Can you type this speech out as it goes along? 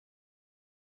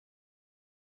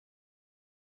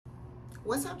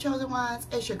What's up, chosen ones?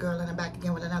 It's your girl, and I'm back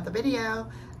again with another video.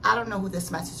 I don't know who this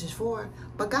message is for,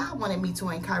 but God wanted me to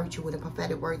encourage you with a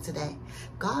prophetic word today.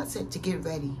 God said to get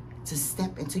ready to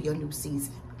step into your new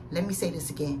season. Let me say this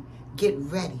again. Get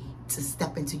ready to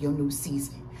step into your new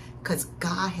season, because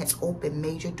God has opened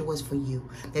major doors for you,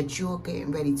 that you're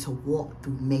getting ready to walk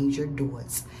through major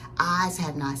doors. Eyes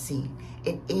have not seen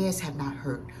and ears have not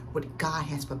heard what God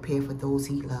has prepared for those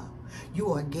he loves.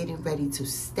 You are getting ready to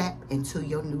step into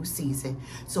your new season.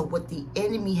 So what the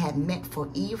enemy had meant for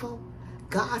evil,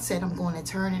 God said, I'm going to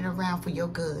turn it around for your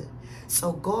good.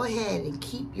 So go ahead and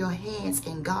keep your hands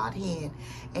in God's hand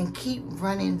and keep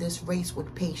running this race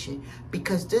with patience,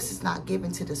 because this is not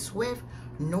given to the swift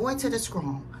nor to the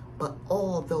strong, but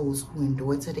all those who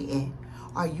endure to the end.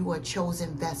 Are you a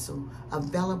chosen vessel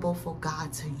available for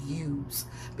God to use?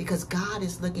 Because God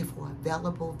is looking for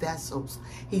available vessels.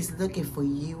 He's looking for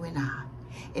you and I.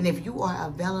 And if you are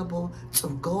available to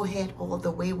go ahead all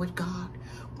the way with God,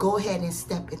 go ahead and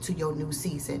step into your new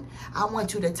season. I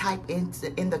want you to type in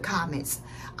the comments,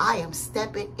 I am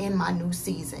stepping in my new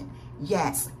season.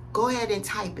 Yes, go ahead and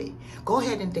type it. Go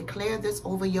ahead and declare this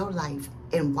over your life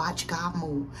and watch God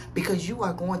move, because you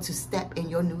are going to step in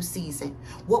your new season.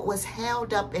 What was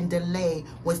held up and delayed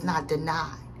was not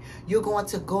denied. You're going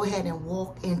to go ahead and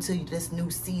walk into this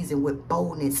new season with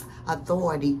boldness,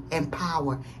 authority, and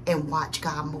power, and watch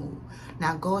God move.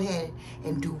 Now go ahead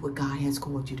and do what God has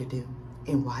called you to do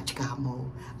and watch God move.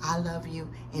 I love you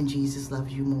and Jesus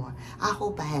loves you more. I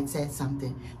hope I had said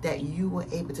something that you were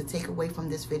able to take away from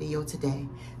this video today,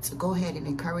 to go ahead and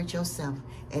encourage yourself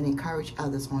and encourage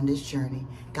others on this journey.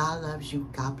 God loves you.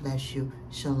 God bless you.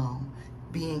 Shalom.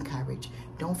 Be encouraged.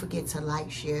 Don't forget to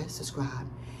like, share, subscribe,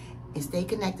 and stay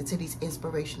connected to these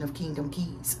inspiration of kingdom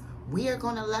keys. We are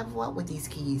going to level up with these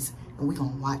keys, and we're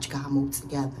going to watch God move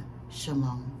together.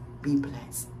 Shalom. Be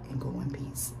blessed and go in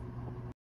peace.